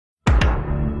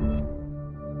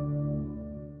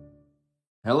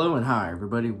Hello and hi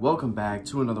everybody, welcome back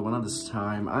to another one. This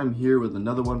time I'm here with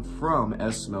another one from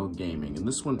SML Gaming, and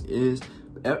this one is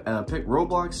pick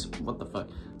Roblox. What the fuck?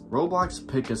 Roblox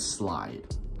Pick a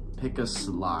Slide. Pick a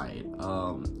Slide.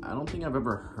 I don't think I've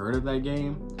ever heard of that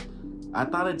game. I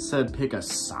thought it said pick a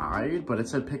side, but it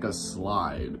said pick a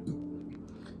slide.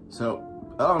 So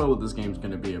I don't know what this game's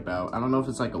gonna be about. I don't know if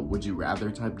it's like a would you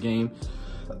rather type game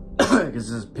because this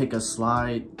is pick a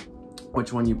slide,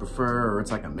 which one you prefer, or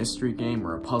it's like a mystery game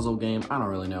or a puzzle game. I don't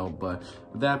really know, but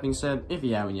with that being said, if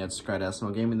you haven't yet subscribed to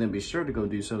SML Gaming, then be sure to go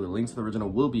do so. The links to the original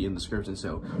will be in the description.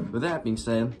 So with that being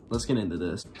said, let's get into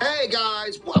this. Hey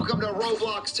guys, welcome to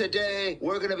Roblox. Today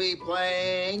we're gonna be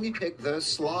playing Pick the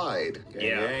Slide.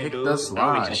 Yeah, Pick the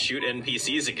slide. We can shoot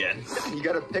NPCs again. You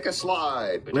gotta pick a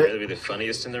slide. Would you rather be the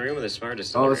funniest in the room or the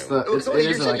smartest in Oh, the it's room? the it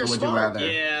is like a would you rather.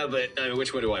 Yeah, but I mean,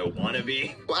 which one do I want to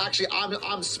be? Well, actually,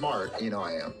 I'm smart. You know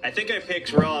I am. I think I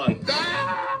picked wrong.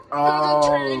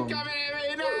 Oh.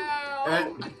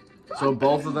 So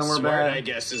both of them were Smart, bad? I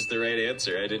guess, is the right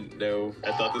answer. I didn't know.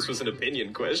 I thought this was an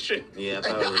opinion question. Yeah, I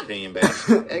thought it was opinion based.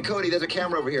 Hey Cody, there's a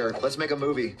camera over here. Let's make a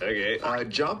movie. Okay.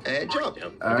 Jump and jump.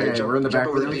 Okay, jump, we're in the jump back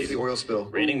over the room. beefy oil spill.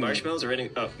 Rating marshmallows or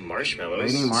rating marshmallows?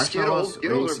 Rating marshmallows?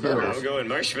 Skittles are better. I'm going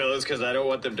marshmallows because I don't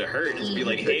want them to hurt. Just be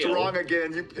like, You picked hail. wrong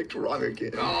again. You picked wrong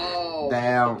again. Oh.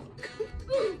 Damn.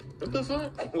 What the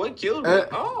fuck? What killed me?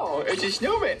 Oh, it's a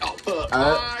snowman. Oh,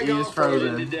 fuck. He's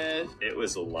frozen. to death. It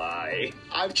was a lie.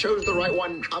 I've chose the right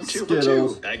one. I'm 2 for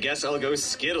Skittles. 2. I guess I'll go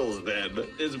Skittles then.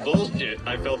 It's bullshit.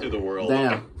 I fell through the world.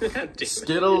 Damn. Damn it.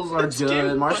 Skittles are This game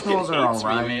good. Marshmallows fucking are hates me,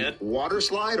 alright. man. Water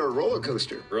slide or roller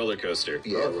coaster? Roller coaster.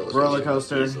 Yeah, Roller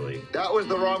coaster. Easily. That was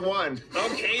the wrong one.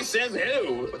 Okay, says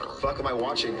who? What the fuck am I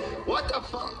watching? What the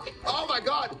fuck? Oh my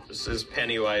god! This is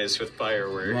Pennywise with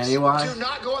fireworks. Anyway. Do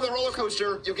not go on the roller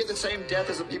coaster. You'll get the same death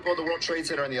as the people in the World Trade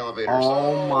Center in the elevators.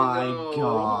 Oh my no.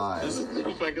 god. This is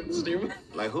so fucking stupid.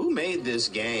 Like, who made this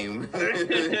game?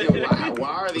 why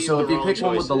are these So the if you wrong pick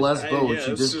one with the choices? less votes, yeah, you it's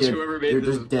just just get, whoever made you're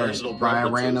this just dead personal by a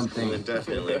preferences. random thing.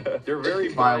 Definitely. They're very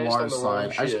By biased water on the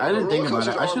wrong slide. shit. I didn't think about it.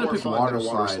 Roller I should have coasters picked are more water fun than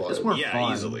a water slide. slide. It's more Yeah,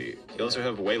 fun. easily. You also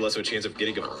have way less of a chance of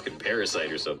getting a fucking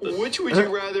parasite or something. Which would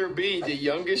you rather be, the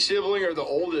youngest sibling or the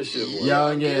oldest sibling?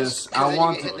 Youngest. I Because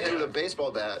want then you hit the head with a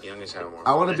baseball bat. Youngest had more.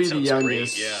 I want to That be the sounds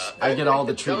youngest. great, yeah. I get all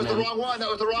the That was the treatment. wrong one. That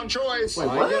was the wrong choice. Wait,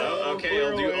 what? Oh, okay,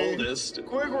 I'll do Clearly. oldest.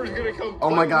 Squidward's gonna come. Oh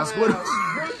my fight god, my Squidward.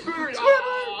 ass. Squidward!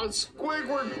 Ah,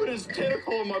 Squidward put his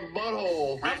tentacle in my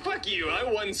butthole. Ah, fuck you. I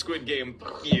won Squid Game.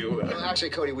 Fuck you. Actually,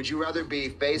 Cody, would you rather be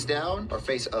face down or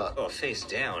face up? Oh, face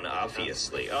down,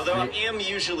 obviously. Although I am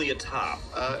usually a top.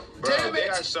 Bro, Damn they it!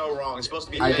 are so wrong. It's supposed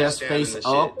to be I face guess down face and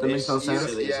up? shit. That makes no It's sense.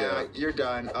 easily Yeah, too. you're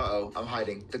done. Uh-oh, I'm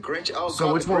hiding. The Grinch. Oh, So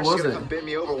God, which the one Grinch was gonna it? come bend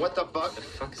me over. What the fuck? What the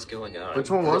fuck is going on? Which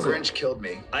one The was it? Grinch killed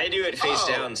me. I do it face Oh.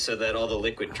 down so that all the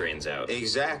liquid drains out.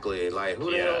 Exactly. Like,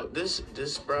 who the Yeah. hell? This,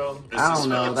 bro. This I is don't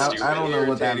know. fucking That I don't know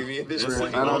what that. Irritating me. This I is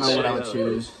don't know what I would bullshit.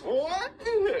 choose. What?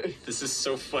 This is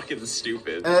so fucking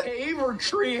stupid. Cave or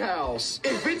treehouse?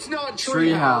 If it's not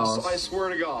Treehouse. treehouse, I swear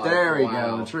to God. There we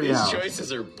Wow. go. The These treehouse.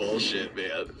 choices are bullshit,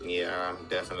 man. Yeah,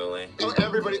 definitely. Oh,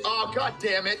 everybody. Oh, God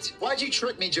damn it. Why'd you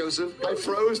trick me, Joseph? I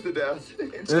froze to death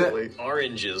instantly.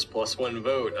 Oranges plus 1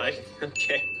 vote.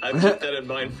 Okay. I'll keep that in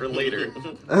mind for later.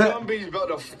 Gumby's about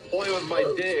to play with my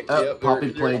dick.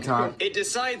 Poppy playtime. It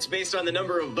decides based on the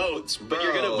number of votes, but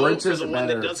you're gonna Bro. vote Which for is the one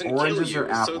better, that doesn't oranges kill or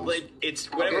you. So apples? like, it's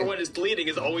whatever Okay. one is leading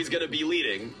is always gonna be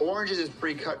leading. Oranges is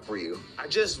pre-cut for you. I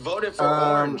just voted for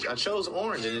orange. I chose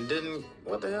orange and it didn't.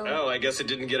 What the hell? Oh, I guess it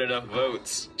didn't get enough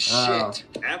votes. Shit.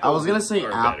 Apples I was gonna say are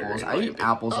better, apples. in I my eat opinion.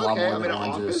 apples a lot Okay, more I'm in than an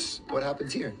oranges. office. What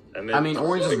happens here? I'm I mean, at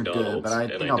oranges are good, McDonald's, but I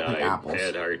and think I'll pick died. apples. I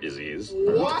had heart disease.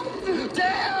 What?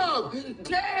 Damn!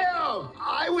 Damn!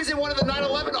 I was in one of the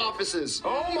 9/11 offices.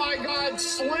 Oh my God,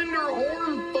 slender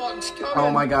horn fucks coming.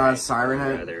 Oh my god, Siren I'd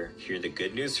Head. rather hear the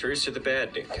good news first or the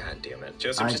bad news. God damn it.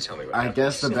 Joseph, just tell me what I happened.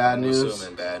 guess the bad I'm news.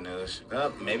 assuming bad news.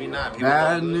 Maybe not. People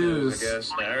Bad love good news. I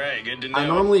guess. Alright, good to know. I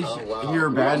normally wow. hear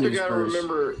We bad also news gotta first.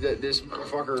 remember that this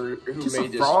fucker who Kiss a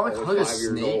made this frog? was Hug a 5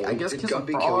 years snake? old. I guess Did kiss a Gumby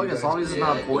kill frog you as guys? long as it's Yeah,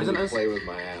 not he poisonous. Play with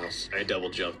my ass. I double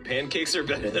jump. Pancakes are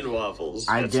better than waffles.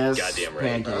 I That's guess goddamn right.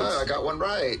 pancakes. I got one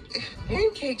right.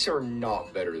 Pancakes are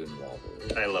not better than waffles.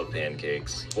 I love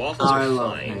pancakes. Waffles I are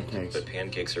love fine, pancakes. but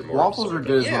pancakes are more Waffles are absorbent.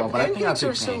 good as well, but I think I'll pick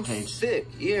are pancakes. so thick.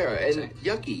 Yeah, and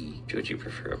yucky. Would you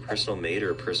prefer a personal maid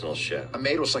or a personal chef? A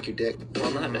maid will suck your dick.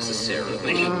 Well, not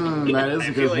necessarily. that is a I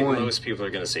good feel like point. most people are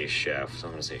going to say chef, so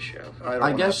I'm going to say chef. I don't I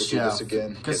wanna guess have to do this chef. again.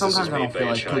 Because This is sometimes I made don't by feel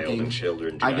a like child cooking. and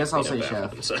children do I not guess I'll clean say up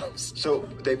after chef. themselves. So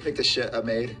they picked a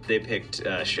maid. kid? They picked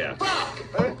Chef.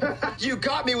 Fuck! You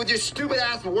got me with your stupid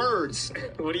ass words.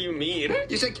 What do you mean?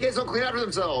 You said kids don't clean after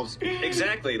themselves.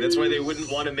 Exactly. That's why they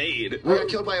wouldn't want a maid. I got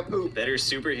killed by a poop. Better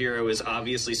superhero is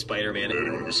obviously Spider-Man.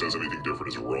 Anyone who says anything different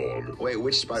is wrong. Wait,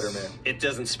 which Spider-Man? It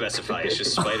doesn't specify. It's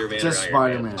just Spider-Man Just or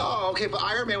Iron Spider-Man. Oh, okay, but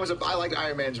Iron Man was I liked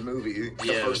Iron Man's movie. The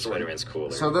Yeah, first one. Spider-Man's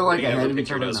cooler. So they're like Yeah, ahead of pick each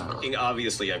your other nose. now. Fucking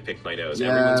obviously, I picked my nose.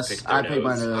 Everyone's Yes, picked their I picked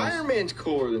my nose. Iron Man's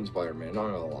cooler than Spider-Man, not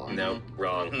gonna lie. No,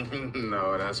 wrong.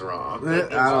 No, that's wrong.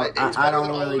 I don't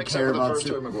really care about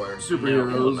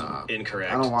superheroes.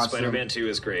 Incorrect. I don't watch Spider-Man 2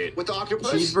 is great. With the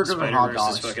octopus? Cheeseburgers or hot Spider-Verse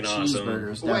dogs? is fucking awesome.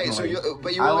 Cheeseburgers, Wait, definitely.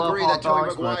 but you I will love agree hot that Tobey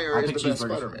dogs, but Maguire I is pick the best cheeseburgers.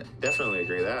 Spider-Man. Definitely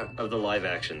agree that. Of the live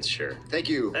actions, sure. Thank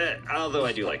you. Although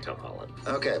I do like Tom Holland.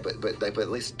 Okay, but at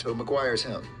least Tobey Maguire's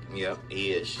him. Yep,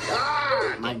 he is.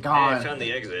 Ah! My Hey, I God. found the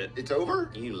exit. It's over?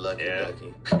 You lucky Yeah.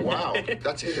 ducky. Wow,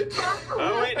 that's it.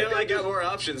 Oh wait, no, I got more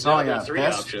options. Oh, Now I I got got 3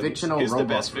 best options. fictional Who's the robot.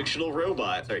 best fictional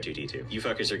robot? R2-D2. You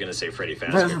fuckers are gonna say Freddy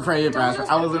That's Fazbear. Freddy Fazbear.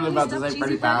 I was literally about to say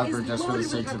Freddy Fazbear just for the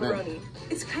sake of it.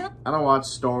 It's kind of I don't watch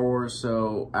Star Wars,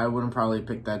 so I wouldn't probably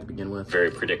pick that to begin with.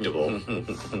 Very predictable.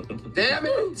 Damn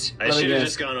it! I But I should have guess-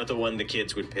 just gone with the one the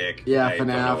kids would pick. Yeah, I don't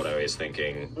know FNAF. what I was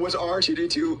thinking. Was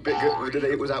R2D2 big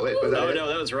good? Was that it? Was that Oh it? no,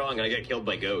 that was wrong. I got killed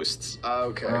by ghosts.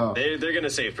 Okay. Oh. They're gonna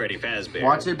say Freddy Fazbear.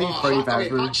 Watch it be Freddy hot, okay,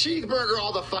 hot Fazbear. cheeseburger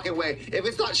all the fucking way. If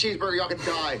it's not cheeseburger, y'all can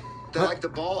die. They're like the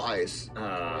ball ice.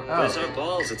 But it's not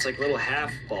balls. It's like little half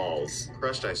balls.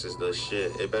 Crushed ice is the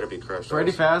shit. It better be crushed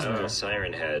Freddy ice. Oh, Fazbear.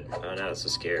 Siren Head. Oh no, it's so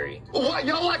scary. What?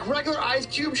 Y'all like regular ice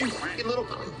cubes, you fucking little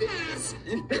bitches?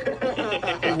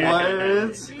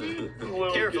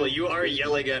 What? Careful, you are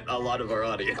yelling at a lot of our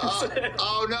audience.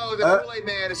 Oh no, the Kool-Aid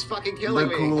Man is fucking killing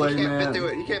The me. Kool-Aid He can't Man. fit through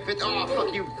it. He can't fit. Oh,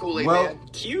 fuck you, Kool-Aid Well- Man.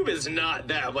 Cube is not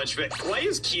that much fit. Why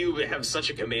does Cube have such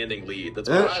a commanding lead? That's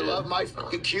Eh. bullshit. I love my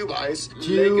fucking cube ice.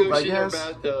 Cube, I Ocean or guess.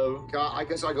 bathtub. God, I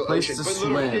guess I'll go Place ocean. to But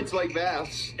little swim. kids like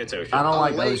baths. It's ocean. I don't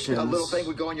like a lake, oceans. a little thing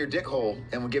would go in your dick hole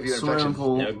and would give you an Swimming infection.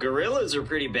 pool. Now, gorillas are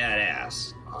pretty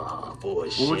badass. Oh,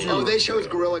 bullshit. What would you- Oh, they chose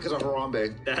gorilla because of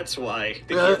Harambe. That's why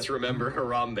the Uh. kids remember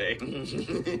Harambe.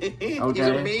 He's a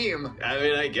Okay. meme. I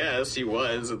mean, I guess he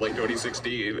was in like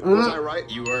 2016. Was I right?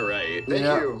 You are right. Thank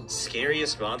Yeah. you.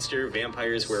 Scariest monster,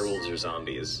 vampires, werewolves, or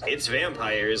zombies? It's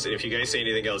vampires, and if you guys say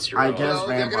anything else, you're I wrong. guess No,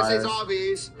 they're gonna say vampires.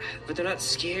 zombies, But they're not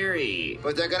scary.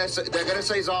 but they're gonna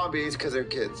say zombies because they're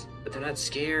kids. But they're not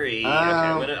scary. Okay,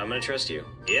 I'm gonna trust you.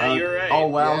 Yeah, you're right. Oh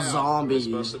wow, Yeah. They're zombies.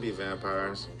 supposed to be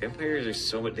vampires. Vampires are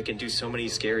so much. They can do so many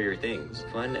scarier things.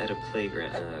 Fun at a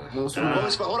playground. Most Hold on,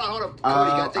 hold on.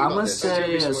 Cody, you gotta think I'm about gonna this.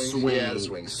 say a Swings. swing. Yeah, the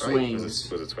swings. Right?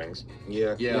 Swings. Was it swings?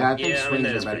 Yeah. Yeah, I think Yeah, I mean, swings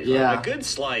that are is better. pretty fun. Yeah. A good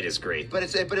slide is great. But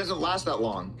it doesn't last that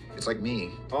long. It's like me.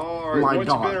 All My right, what's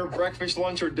God. better, breakfast,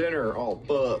 lunch, or dinner? Oh,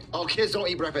 fuck. Oh, kids don't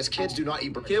eat breakfast. Kids do not eat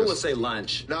breakfast. Kid would say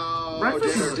lunch. No,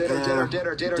 Breakfast is- dinner.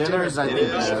 Dinner's, I think, It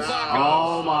is. best.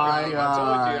 Oh my I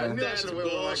God. That's That's what we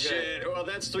want. bullshit. Well,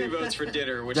 that's 3 votes for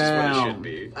dinner, which is Damn. what it should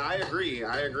be. I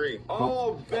agree.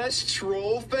 Oh, best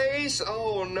troll face?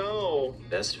 Oh, no.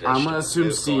 Best vegetable. I'm gonna assume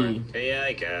It's C. corn. Yeah,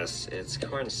 I guess. It's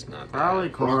corn's not bad. Probably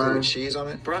Broccoli corn. with cheese on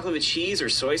it. Broccoli with cheese or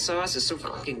soy sauce is so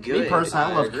fucking good. Me personally,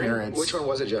 I love agree. carrots. Which one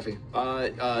was it, Jeffy?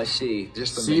 C.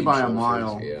 Just the C main by a troll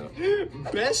mile. foods.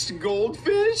 Yeah. Best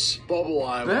goldfish? Bubble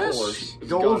eye, of Best course. It's gotta be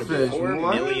goldfish. 4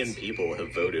 What? million people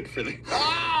have voted for the.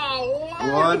 Oh, what? What the I'm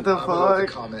gonna let the fuck?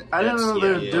 comment. I didn't know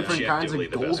there were Yeah, different kinds of objectively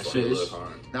the best one. goldfish.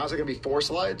 Now is it gonna be 4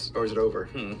 slides or is it over?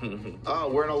 Oh,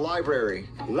 we're in a library.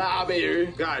 Lobby.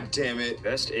 God damn it.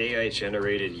 Best AI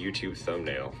generated YouTube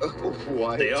thumbnail.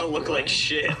 What? They all look like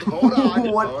shit. Hold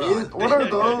on. What hold is? on. What are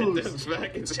the those?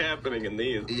 fuck is happening in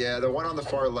these? Yeah, the one on the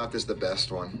far left is the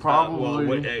best one. Probably.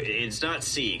 Well, it's not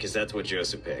C because that's what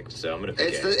Joseph picked. So I'm gonna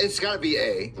pick A. It's gotta be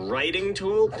A. Writing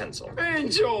tool, pencil.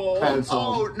 Angel. Pencil.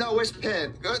 Oh no, where's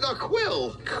pen? No,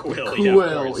 quill. Quill, Quill,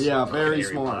 of course. yeah, Fucking very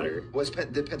Harry smart. Potter.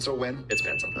 Did pencil win? It's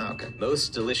pencil. Oh, okay.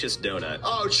 Most delicious donut.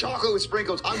 Oh, chocolate with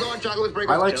sprinkles. I'm going chocolate with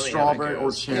sprinkles. I like Tell me how that strawberry or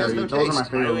goes. cherry. Has no Those are my taste. I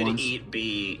favorite would ones. eat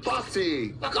B.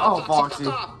 Foxy. Fuck Oh, off, Foxy.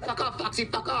 Fuck off. Fuck off, Foxy.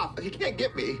 Fuck off. He can't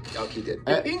get me. Oh, he did.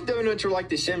 Pink donuts are like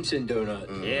the Simpson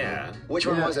donut. Yeah. Which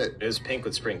one Yeah. was it? It was pink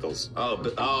with sprinkles.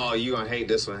 Oh, you gonna hate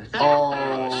this one.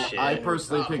 Oh, shit. I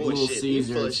personally pick Little Bullshit. You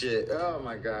full of Caesars. shit. Oh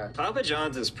my god. Papa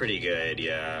John's is pretty good,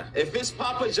 yeah. If it's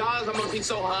Papa John's, I'm gonna be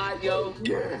so hot, yo.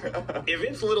 If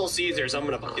it's Little Caesars, I'm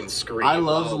gonna fucking scream. I love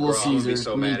loves Oh, Little bro, I'm gonna be Caesars.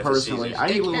 so Me mad if it's personally, Caesars. I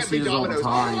eat It Little can't be Caesars all the Domino's.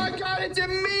 time. Oh my god, it's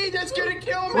me that's gonna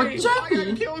kill me! What, Jeffy? I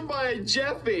got killed by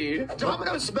Jeffy.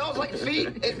 Domino's smells like feet.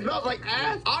 It smells like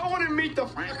ass. I want to meet the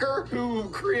fucker who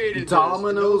created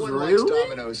Domino's, No one likes really?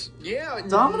 Domino's. this. Yeah,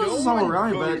 Domino's is no one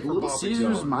alright, voted but for Little Papa Caesars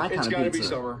is John's. my It's kind of gotta be pizza.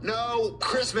 summer. No,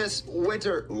 Christmas,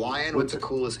 winter, lion with the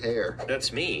coolest hair.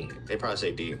 That's me. They probably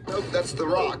say D. Nope, that's The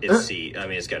Rock. It's C. I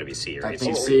mean, it's got to be C, I right?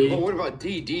 think Did C. But what about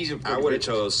D? D's a I would have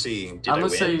chose C. I I'm gonna win?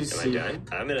 say Am C. I done?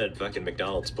 I'm in a fucking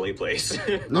McDonald's play place.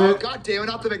 Oh, god damn it,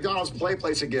 not the McDonald's play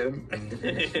place again.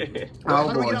 How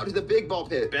do we boy. get out to the big ball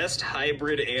pit? Best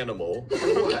hybrid animal.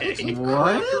 Okay.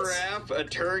 What? A giraffe, a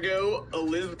turgo, a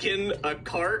lizkin, a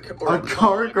cark, or A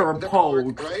cark or a The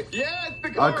pole? Cark, right? Yeah, it's the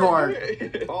A card.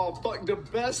 card. Oh fuck, the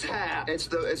best hat. It's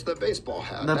the baseball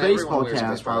hat. The Everyone baseball wears a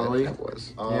cap, baseball hat, probably. that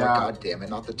was. Oh, Yeah. god damn it,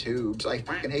 not the tubes. I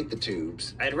fucking hate the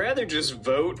tubes. I'd rather just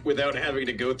vote without having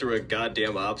to go through a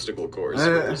goddamn obstacle course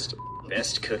first.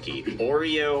 Best cookie.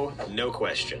 Oreo, no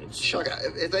question. Chuck,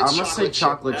 if I'm gonna say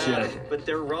chocolate chip. But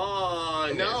they're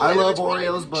wrong. No, I love it's right.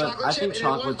 Oreos, but Chocolate I chip, think and it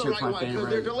chocolate was the chip's right my one, 'cause favorite.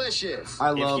 They're delicious.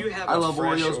 I If you love have a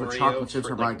fresh Oreos, but Oreo chocolate chips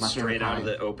for, are like my straight favorite out of kind.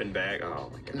 the open bag. Oh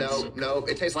my god. No,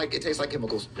 it tastes like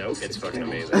chemicals. Nope, it's fucking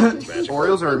amazing. It's magical.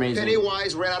 Oreos are amazing.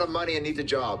 Pennywise ran out of money and needs a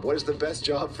job. What is the best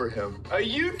job for him? A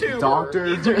YouTuber.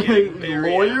 Doctor, These are getting very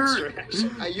lawyer. abstract.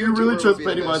 A You really YouTuber trust would be the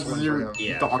Pennywise best as one your for him.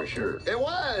 Yeah, doctor? for sure. It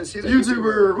was. He's a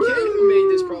YouTuber. Kid Woo!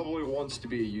 made this probably wants to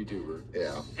be a YouTuber.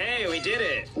 Yeah. Hey, we did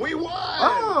it. We won.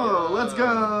 Oh, let's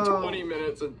go. 20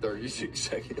 minutes and 36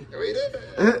 seconds. We did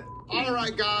it. All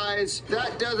right, guys,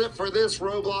 that does it for this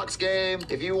Roblox game.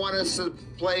 If you want us to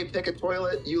play Pick a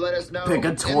Toilet, you let us know. Pick a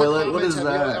In the toilet? What comments, is have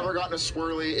that? you ever gotten a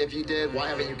swirly? If you did, why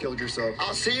haven't you killed yourself?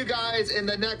 I'll see you guys in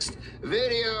the next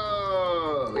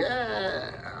video.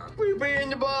 Yeah. We be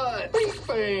in the butt.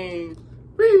 Bang.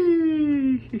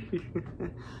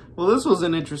 Well, this was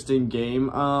an interesting game.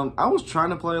 I was trying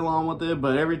to play along with it,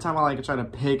 but every time I try to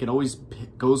pick, it always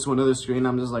goes to another screen.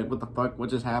 I'm just like, what the fuck? What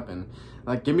just happened?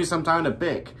 Like, give me some time to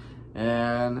pick.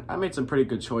 And I made some pretty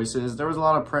good choices. There was a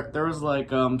lot of there was like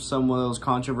some of those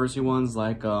controversy ones,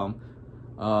 like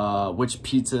which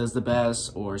pizza is the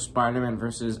best, or Spider-Man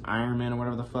versus Iron Man, or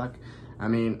whatever the fuck. I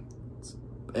mean,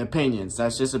 opinions.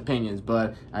 That's just opinions.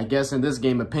 But I guess in this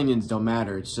game, opinions don't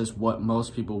matter. It's just what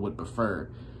most people would prefer.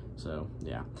 So,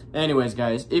 yeah. Anyways,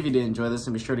 guys, if you did enjoy this,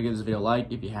 then be sure to give this video a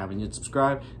like. If you haven't yet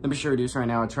subscribed, then be sure to do so right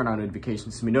now and turn on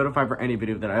notifications to be notified for any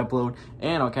video that I upload.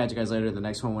 And I'll catch you guys later in the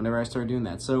next one whenever I start doing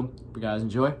that. So, if you guys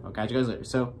enjoy, I'll catch you guys later.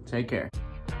 So, take care.